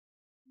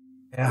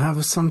I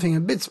have something a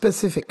bit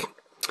specific.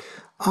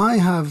 I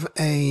have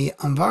a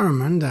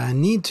environment that I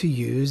need to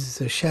use,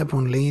 the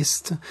SharePoint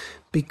list,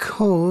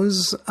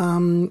 because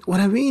what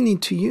I really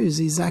need to use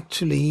is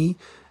actually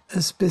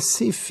a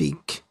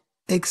specific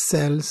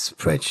Excel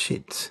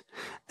spreadsheet.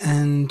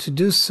 And to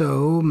do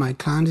so, my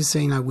client is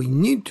saying that we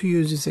need to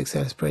use this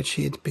Excel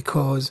spreadsheet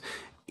because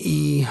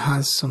he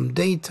has some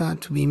data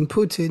to be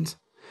inputted,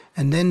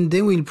 and then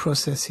they will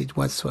process it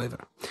whatsoever.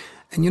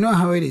 And you know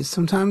how it is.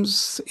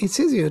 Sometimes it's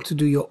easier to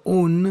do your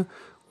own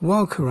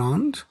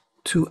workaround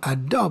to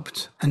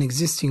adopt an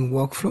existing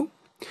workflow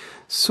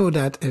so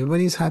that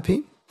everybody's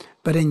happy,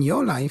 but then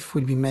your life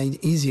will be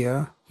made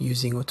easier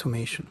using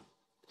automation.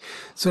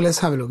 So let's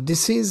have a look.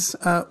 This is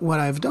what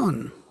I've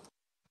done.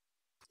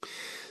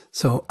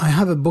 So I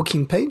have a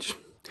booking page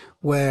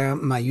where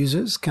my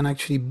users can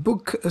actually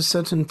book a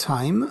certain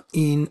time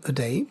in a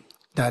day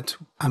that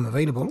I'm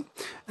available.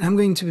 And I'm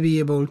going to be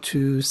able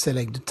to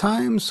select the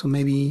time. So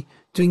maybe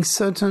doing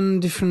certain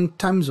different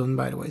time zone,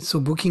 by the way. So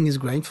booking is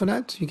great for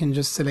that. You can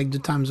just select the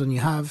time zone you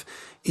have.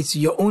 It's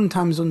your own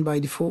time zone by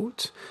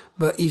default.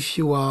 But if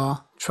you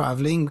are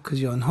traveling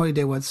because you're on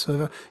holiday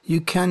whatsoever,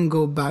 you can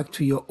go back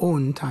to your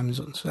own time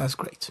zone. So that's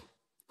great.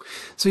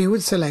 So you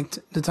would select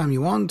the time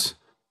you want,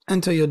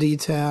 enter your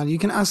detail. You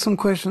can ask some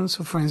questions.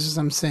 So for instance,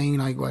 I'm saying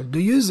like, well,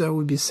 the user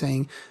would be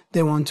saying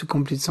they want to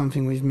complete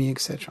something with me,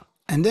 etc.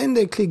 And then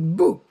they click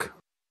book.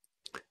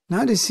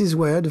 Now this is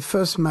where the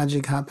first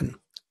magic happens.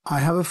 I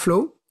have a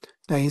flow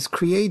that is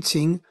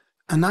creating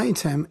an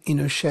item in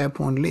a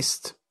SharePoint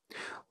list.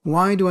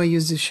 Why do I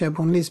use this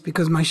SharePoint list?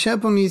 Because my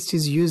SharePoint list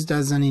is used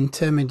as an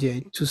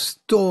intermediate to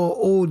store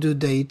all the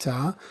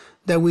data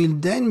that will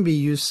then be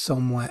used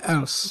somewhere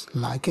else,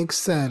 like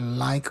Excel,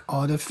 like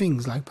other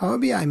things, like Power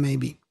BI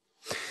maybe.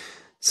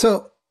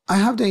 So I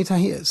have data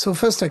here. So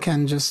first I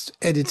can just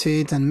edit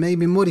it and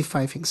maybe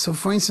modify things. So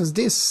for instance,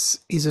 this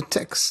is a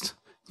text.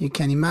 You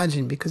can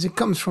imagine, because it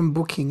comes from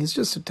booking, it's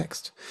just a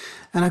text.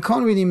 And I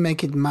can't really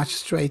make it match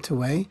straight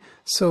away.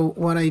 So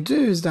what I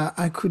do is that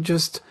I could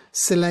just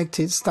select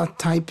it, start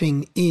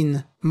typing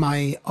in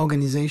my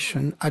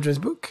organization address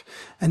book,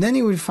 and then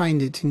it will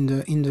find it in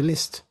the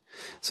list.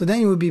 So then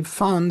it will be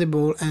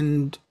foundable,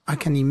 and I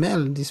can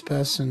email this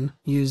person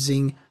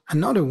using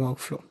another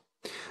workflow.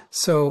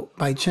 So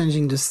by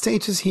changing the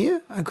status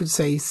here, I could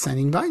say send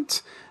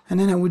invite, and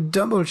then I would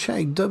double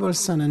check, double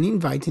send an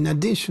invite in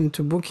addition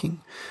to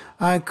booking.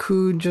 I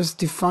could just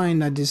define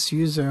that this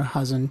user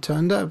hasn't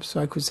turned up.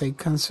 So I could say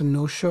cancel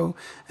no show,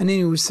 and then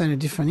it will send a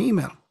different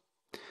email.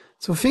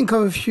 So think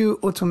of a few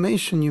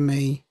automation you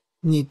may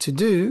need to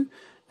do,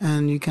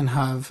 and you can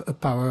have a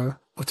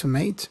Power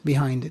Automate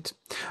behind it.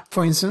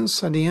 For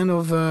instance, at the end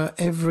of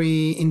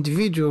every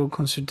individual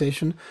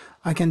consultation,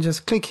 I can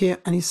just click here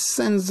and it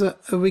sends a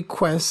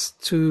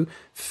request to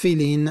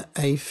fill in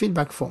a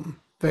feedback form.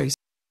 Very simple.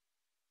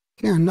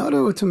 Okay, another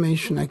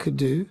automation I could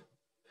do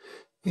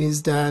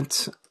is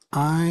that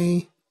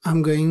I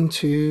am going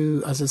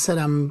to, as I said,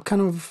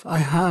 I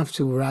have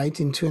to write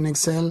into an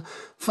Excel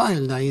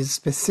file that is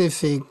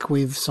specific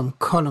with some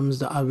columns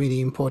that are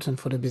really important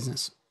for the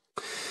business.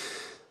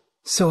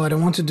 So I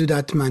don't want to do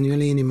that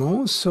manually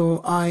anymore.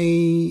 So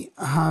I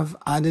have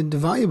added the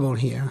variable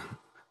here.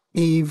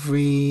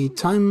 Every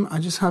time I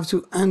just have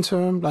to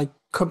enter, like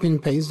copy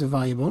and paste the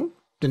variable,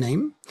 the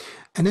name.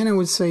 And then I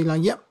would say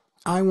like, yep,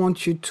 I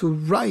want you to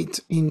write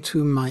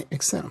into my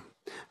Excel.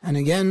 And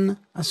again,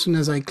 as soon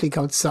as I click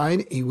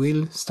outside, it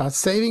will start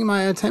saving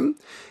my item,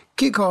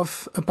 kick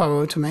off a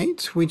Power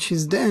Automate, which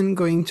is then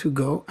going to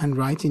go and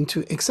write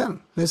into Excel.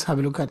 Let's have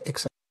a look at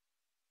Excel.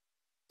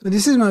 So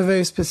this is my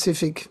very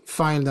specific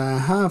file that I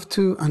have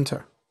to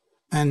enter,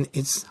 and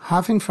it's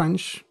half in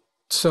French,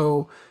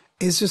 so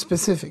it's just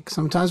specific.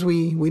 Sometimes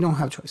we don't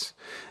have choice.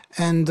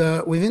 And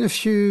within a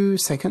few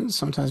seconds,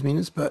 sometimes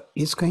minutes, but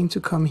it's going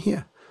to come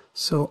here.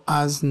 So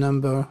as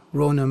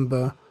row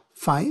number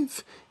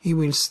 5, it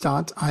will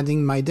start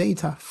adding my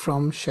data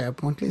from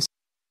SharePoint list.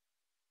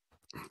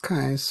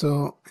 Okay,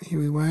 so here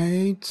we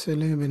wait a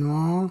little bit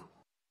more.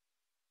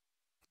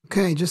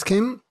 Okay, it just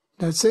came.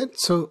 That's it.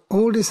 So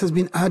all this has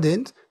been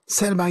added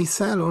cell by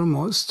cell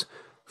almost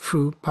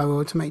through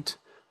Power Automate.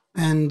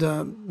 And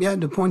yeah,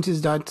 the point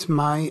is that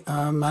my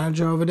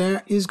manager over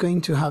there is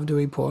going to have the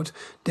report.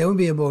 They will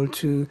be able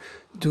to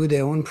do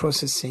their own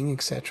processing,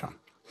 etc.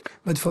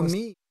 But for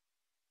me,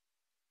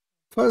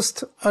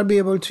 first, I'll be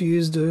able to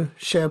use the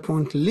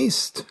SharePoint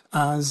list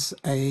as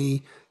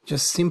a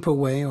just simple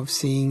way of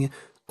seeing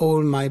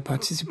all my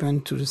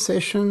participants to the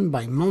session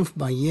by month,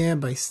 by year,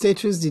 by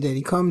status. Did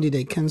they come? Did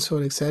they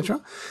cancel,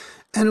 etc.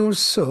 And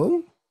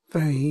also,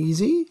 very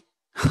easy.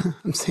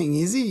 I'm saying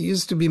easy, it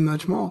used to be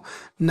much more.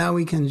 Now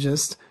we can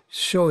just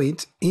show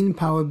it in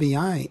Power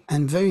BI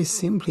and very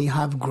simply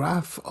have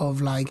graph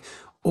of like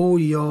all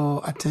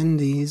your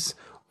attendees,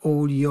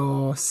 all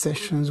your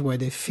sessions where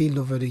they filled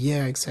over the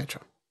year,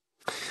 etc.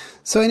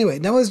 So anyway,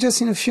 that was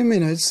just in a few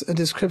minutes a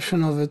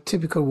description of a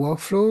typical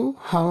workflow,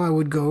 how I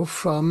would go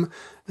from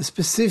a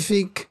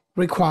specific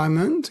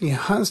requirement. It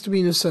has to be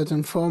in a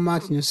certain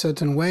format, in a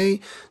certain way.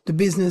 The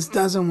business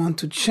doesn't want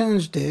to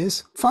change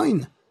this.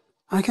 Fine.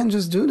 I can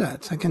just do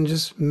that. I can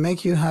just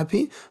make you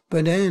happy,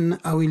 but then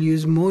I will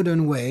use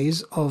modern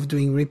ways of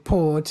doing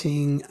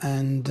reporting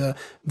and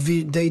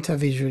data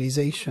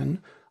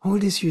visualization. All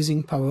this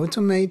using Power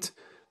Automate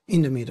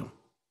in the middle.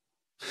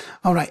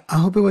 All right. I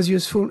hope it was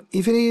useful.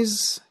 If it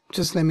is,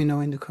 just let me know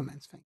in the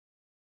comments. Thanks.